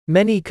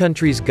Many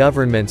countries'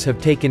 governments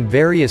have taken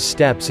various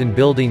steps in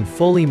building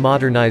fully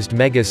modernized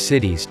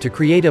mega-cities to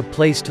create a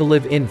place to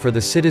live in for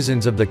the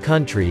citizens of the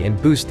country and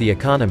boost the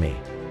economy.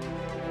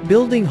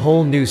 Building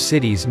whole new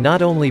cities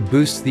not only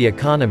boosts the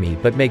economy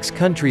but makes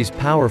countries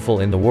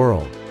powerful in the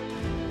world.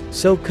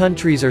 So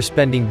countries are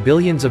spending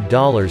billions of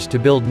dollars to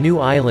build new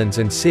islands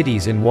and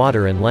cities in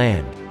water and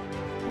land.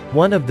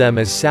 One of them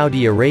is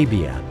Saudi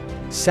Arabia.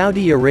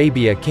 Saudi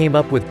Arabia came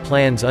up with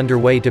plans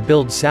underway to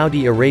build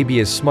Saudi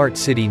Arabia's smart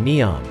city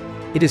Neom.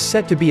 It is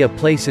set to be a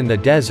place in the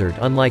desert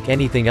unlike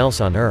anything else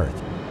on Earth.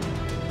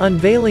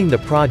 Unveiling the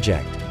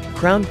project,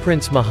 Crown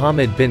Prince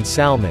Mohammed bin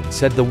Salman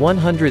said the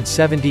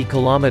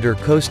 170-kilometer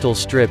coastal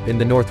strip in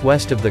the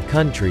northwest of the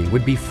country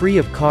would be free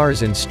of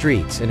cars and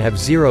streets and have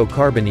zero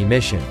carbon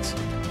emissions.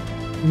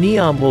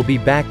 Neom will be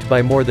backed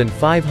by more than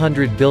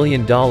 $500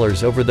 billion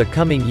over the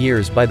coming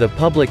years by the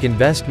Public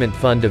Investment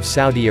Fund of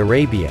Saudi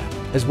Arabia,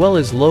 as well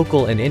as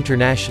local and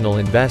international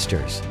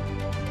investors.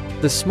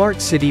 The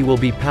smart city will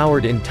be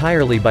powered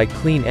entirely by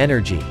clean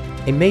energy,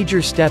 a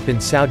major step in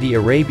Saudi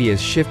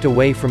Arabia's shift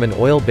away from an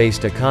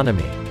oil-based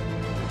economy.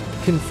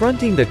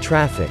 Confronting the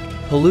traffic,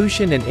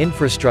 pollution and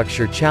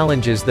infrastructure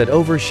challenges that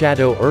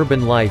overshadow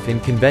urban life in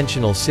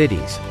conventional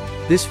cities,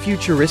 this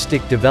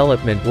futuristic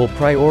development will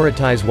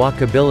prioritize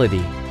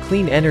walkability,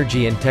 clean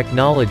energy and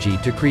technology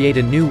to create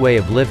a new way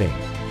of living.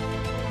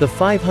 The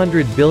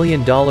 $500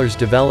 billion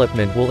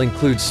development will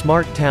include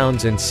smart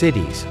towns and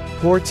cities,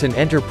 ports and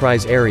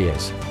enterprise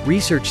areas,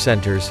 research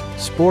centers,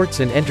 sports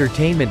and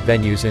entertainment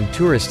venues and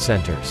tourist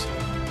centers.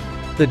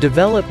 The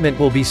development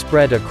will be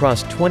spread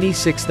across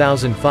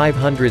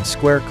 26,500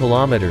 square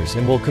kilometers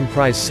and will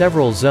comprise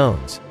several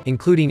zones,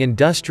 including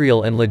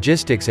industrial and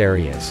logistics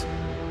areas.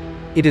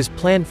 It is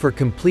planned for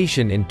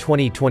completion in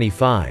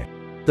 2025.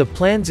 The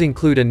plans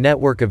include a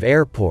network of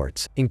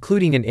airports,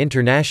 including an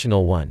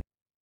international one.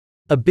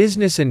 A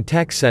business and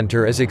tech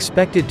center is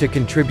expected to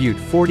contribute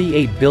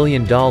 $48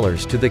 billion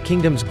to the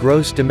kingdom's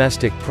gross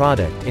domestic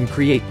product and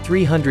create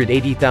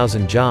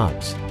 380,000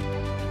 jobs.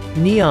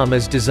 Neom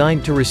is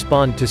designed to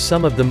respond to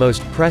some of the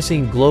most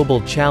pressing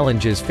global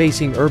challenges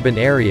facing urban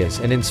areas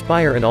and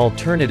inspire an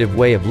alternative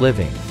way of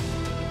living.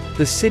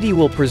 The city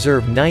will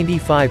preserve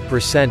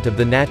 95% of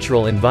the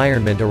natural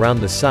environment around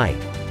the site,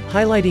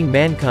 highlighting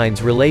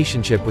mankind's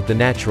relationship with the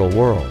natural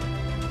world.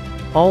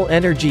 All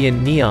energy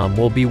in Neom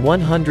will be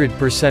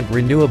 100%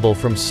 renewable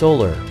from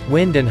solar,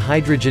 wind and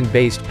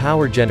hydrogen-based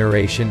power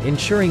generation,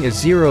 ensuring a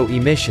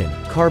zero-emission,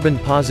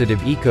 carbon-positive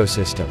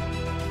ecosystem.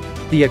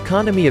 The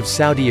economy of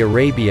Saudi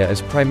Arabia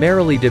is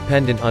primarily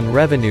dependent on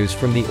revenues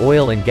from the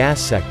oil and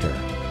gas sector.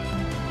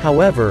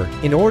 However,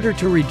 in order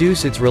to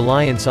reduce its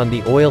reliance on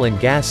the oil and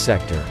gas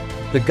sector,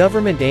 the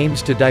government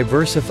aims to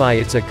diversify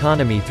its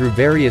economy through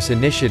various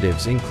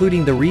initiatives,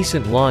 including the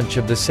recent launch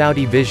of the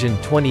Saudi Vision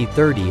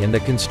 2030 and the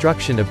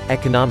construction of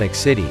economic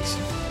cities.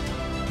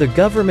 The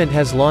government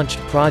has launched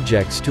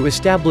projects to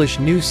establish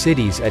new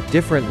cities at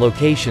different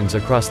locations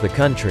across the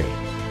country.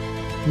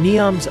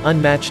 Neom's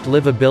unmatched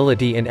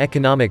livability and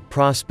economic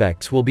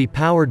prospects will be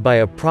powered by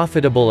a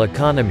profitable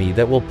economy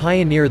that will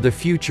pioneer the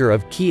future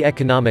of key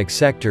economic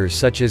sectors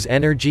such as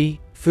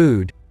energy,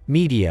 food,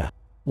 media,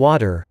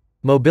 water,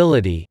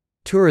 mobility,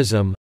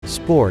 tourism,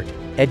 sport,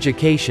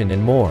 education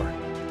and more.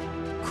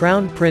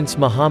 Crown Prince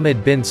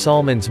Mohammed bin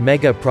Salman's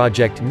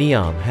mega-project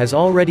Neom has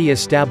already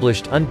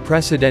established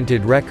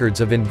unprecedented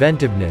records of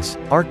inventiveness,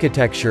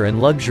 architecture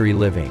and luxury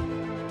living.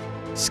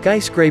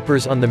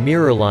 Skyscrapers on the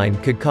Mirror Line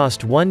could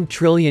cost $1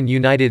 trillion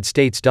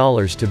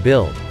to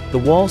build, the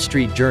Wall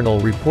Street Journal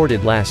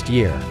reported last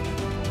year.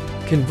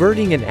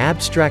 Converting an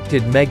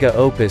abstracted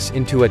mega-opus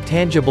into a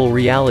tangible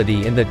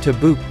reality in the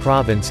Tabuk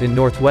Province in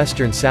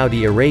northwestern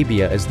Saudi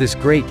Arabia is this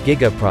great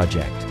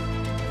giga-project.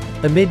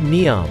 Amid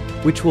Neom,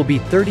 which will be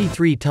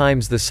 33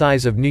 times the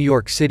size of New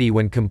York City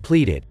when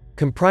completed,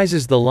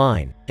 comprises the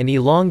Line, an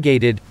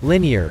elongated,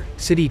 linear,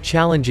 city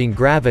challenging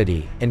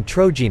gravity, and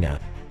Trojena,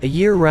 a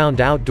year-round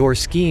outdoor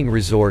skiing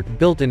resort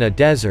built in a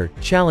desert,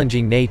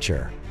 challenging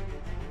nature.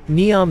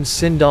 Neom's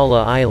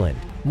Sindala Island,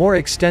 more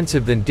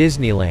extensive than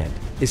Disneyland,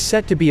 is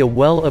set to be a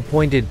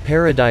well-appointed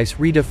paradise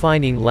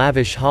redefining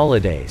lavish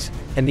holidays,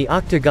 and the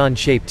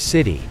octagon-shaped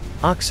city,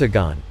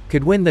 Oxagon,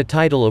 could win the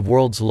title of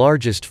world's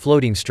largest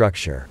floating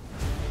structure.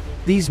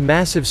 These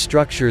massive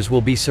structures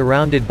will be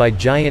surrounded by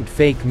giant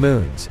fake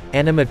moons,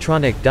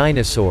 animatronic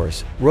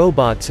dinosaurs,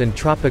 robots and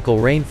tropical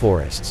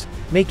rainforests,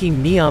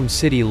 making Neom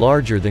City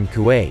larger than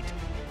Kuwait.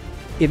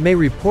 It may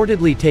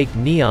reportedly take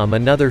Neom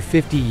another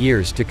 50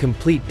 years to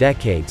complete,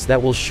 decades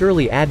that will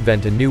surely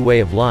advent a new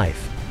way of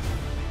life.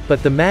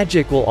 But the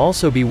magic will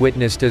also be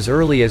witnessed as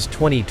early as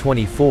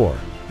 2024,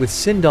 with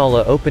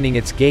Sindala opening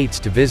its gates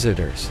to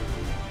visitors.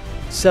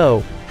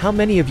 So, how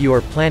many of you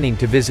are planning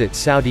to visit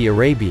Saudi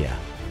Arabia?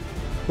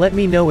 Let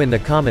me know in the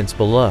comments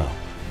below.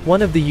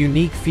 One of the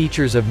unique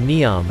features of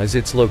Neom is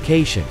its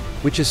location,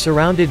 which is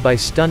surrounded by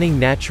stunning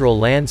natural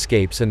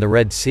landscapes and the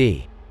Red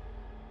Sea.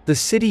 The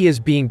city is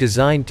being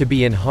designed to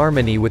be in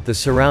harmony with the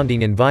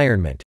surrounding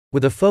environment,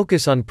 with a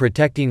focus on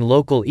protecting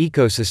local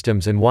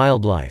ecosystems and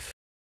wildlife.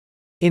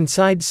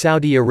 Inside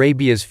Saudi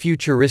Arabia's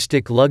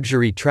futuristic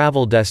luxury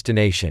travel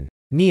destination,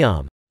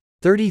 Neom,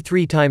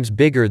 33 times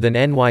bigger than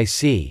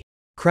NYC,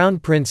 Crown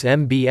Prince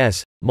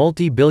MBS,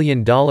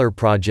 multi-billion-dollar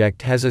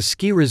project has a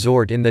ski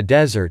resort in the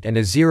desert and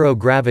a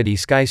zero-gravity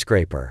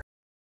skyscraper.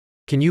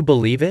 Can you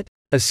believe it?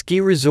 A ski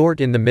resort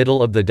in the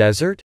middle of the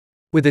desert?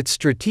 With its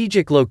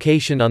strategic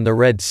location on the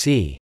Red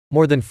Sea,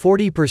 more than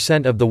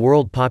 40% of the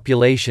world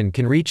population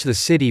can reach the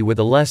city with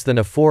a less than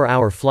a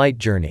 4-hour flight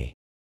journey.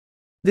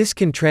 This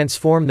can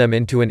transform them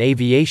into an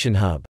aviation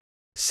hub.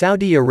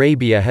 Saudi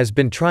Arabia has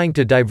been trying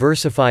to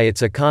diversify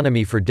its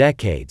economy for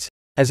decades,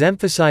 as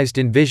emphasized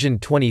in Vision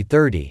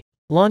 2030,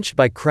 launched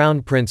by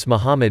Crown Prince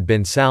Mohammed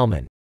bin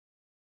Salman.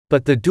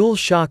 But the dual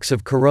shocks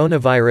of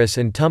coronavirus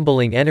and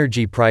tumbling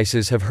energy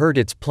prices have hurt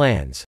its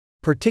plans,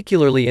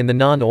 particularly in the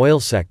non-oil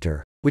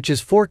sector, which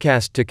is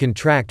forecast to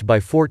contract by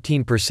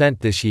 14%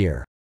 this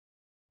year.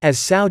 As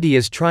Saudi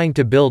is trying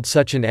to build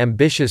such an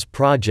ambitious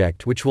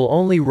project which will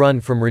only run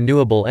from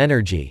renewable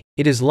energy,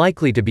 it is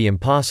likely to be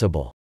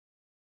impossible.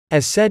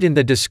 As said in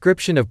the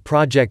description of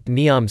Project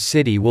Neom,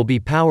 city will be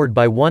powered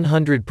by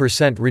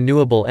 100%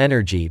 renewable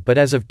energy, but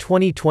as of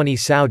 2020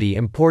 Saudi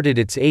imported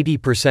its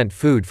 80%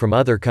 food from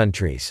other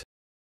countries.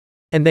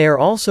 And they are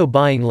also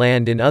buying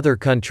land in other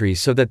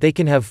countries so that they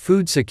can have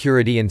food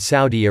security in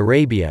Saudi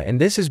Arabia,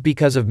 and this is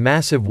because of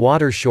massive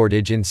water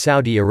shortage in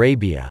Saudi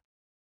Arabia.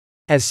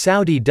 As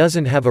Saudi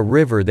doesn't have a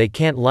river, they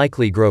can't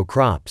likely grow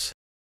crops.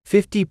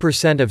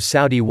 50% of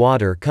Saudi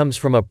water comes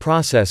from a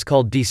process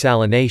called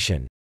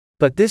desalination.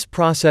 But this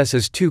process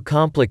is too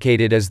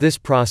complicated, as this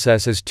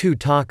process is too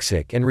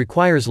toxic and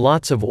requires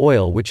lots of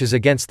oil, which is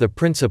against the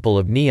principle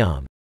of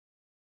Neom.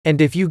 And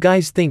if you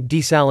guys think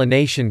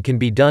desalination can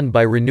be done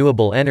by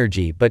renewable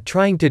energy, but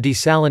trying to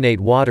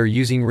desalinate water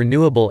using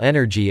renewable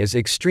energy is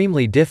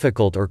extremely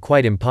difficult or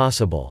quite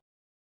impossible.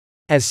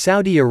 As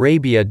Saudi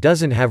Arabia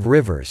doesn't have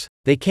rivers,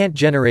 they can't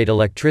generate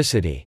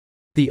electricity.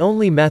 The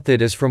only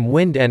method is from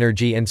wind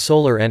energy and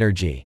solar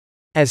energy.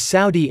 As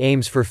Saudi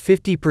aims for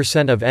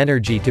 50% of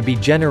energy to be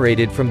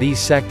generated from these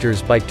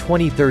sectors by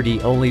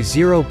 2030, only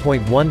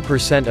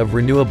 0.1% of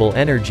renewable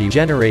energy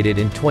generated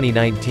in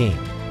 2019.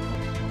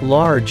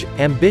 Large,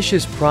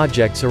 ambitious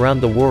projects around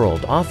the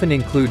world often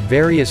include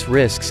various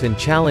risks and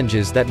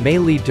challenges that may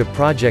lead to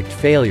project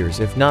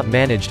failures if not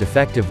managed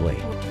effectively.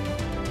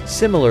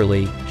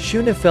 Similarly,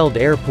 Schönefeld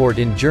Airport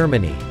in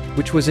Germany,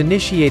 which was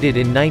initiated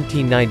in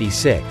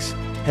 1996,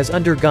 has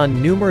undergone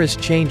numerous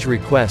change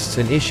requests,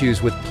 and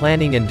issues with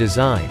planning and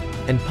design,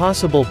 and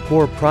possible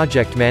poor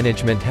project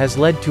management has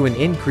led to an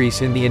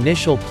increase in the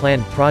initial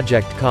planned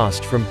project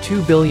cost from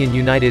 $2 billion to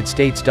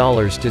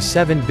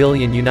 $7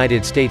 billion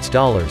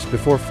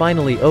before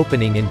finally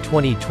opening in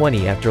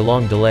 2020 after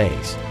long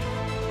delays.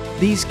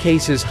 These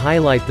cases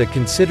highlight the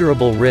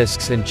considerable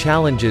risks and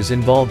challenges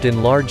involved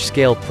in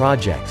large-scale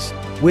projects,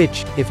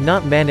 which, if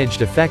not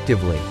managed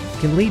effectively,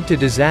 can lead to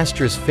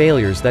disastrous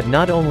failures that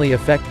not only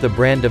affect the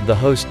brand of the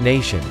host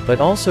nation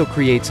but also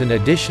creates an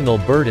additional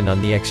burden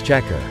on the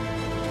exchequer.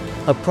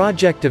 A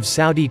project of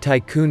Saudi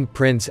tycoon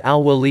Prince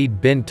Al-Walid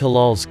bin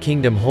Talal's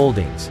Kingdom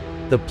Holdings,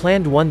 the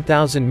planned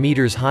 1,000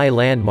 meters high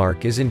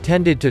landmark is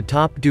intended to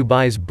top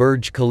Dubai's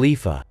Burj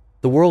Khalifa,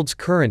 the world's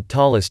current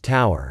tallest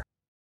tower.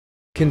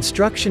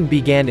 Construction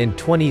began in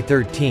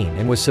 2013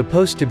 and was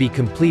supposed to be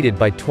completed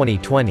by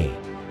 2020.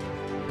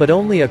 But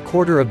only a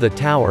quarter of the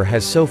tower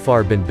has so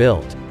far been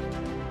built.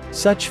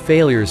 Such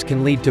failures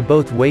can lead to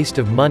both waste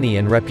of money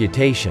and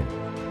reputation.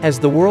 As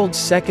the world's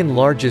second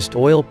largest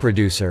oil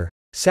producer,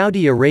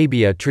 Saudi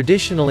Arabia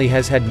traditionally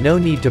has had no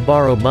need to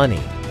borrow money,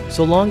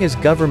 so long as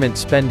government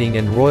spending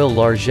and royal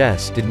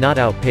largesse did not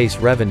outpace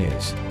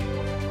revenues.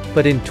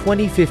 But in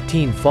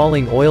 2015,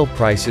 falling oil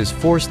prices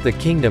forced the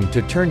kingdom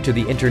to turn to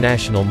the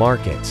international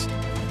markets.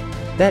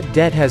 That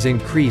debt has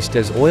increased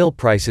as oil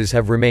prices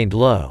have remained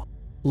low.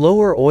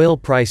 Lower oil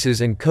prices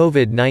and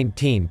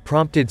COVID-19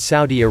 prompted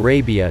Saudi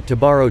Arabia to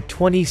borrow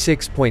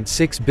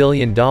 $26.6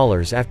 billion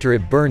after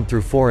it burned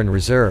through foreign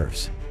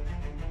reserves.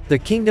 The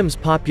kingdom's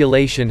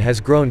population has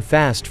grown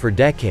fast for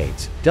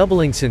decades,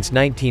 doubling since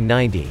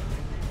 1990.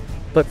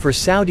 But for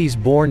Saudis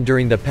born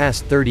during the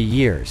past 30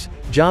 years,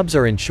 jobs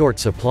are in short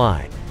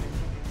supply.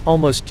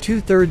 Almost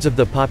two-thirds of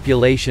the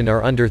population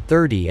are under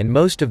 30, and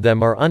most of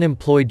them are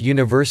unemployed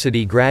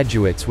university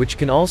graduates, which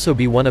can also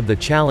be one of the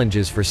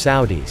challenges for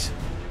Saudis.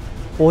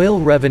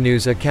 Oil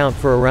revenues account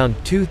for around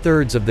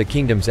two-thirds of the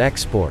kingdom's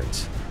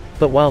exports.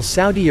 But while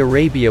Saudi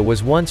Arabia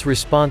was once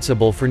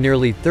responsible for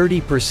nearly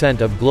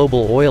 30% of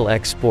global oil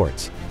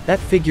exports, that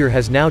figure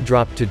has now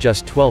dropped to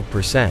just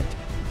 12%.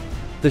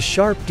 The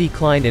sharp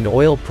decline in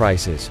oil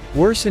prices,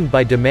 worsened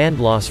by demand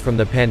loss from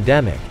the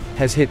pandemic,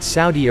 has hit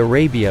Saudi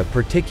Arabia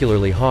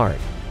particularly hard.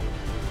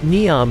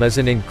 Neom is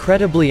an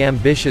incredibly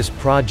ambitious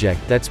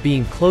project that's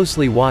being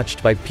closely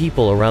watched by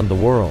people around the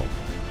world.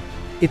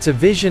 It's a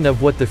vision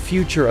of what the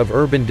future of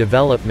urban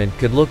development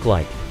could look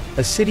like,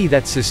 a city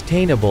that's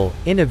sustainable,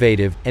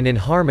 innovative, and in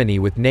harmony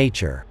with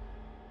nature.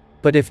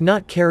 But if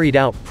not carried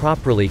out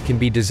properly, can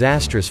be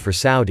disastrous for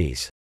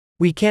Saudis.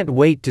 We can't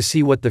wait to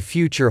see what the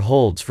future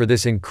holds for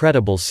this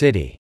incredible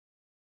city.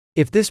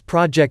 If this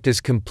project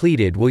is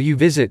completed, will you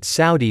visit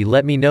Saudi?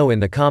 Let me know in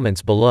the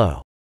comments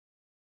below.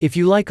 If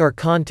you like our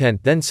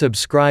content, then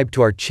subscribe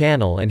to our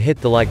channel and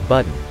hit the like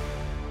button.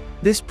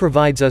 This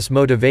provides us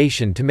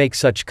motivation to make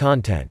such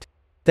content.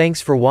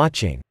 Thanks for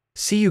watching.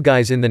 See you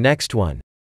guys in the next one.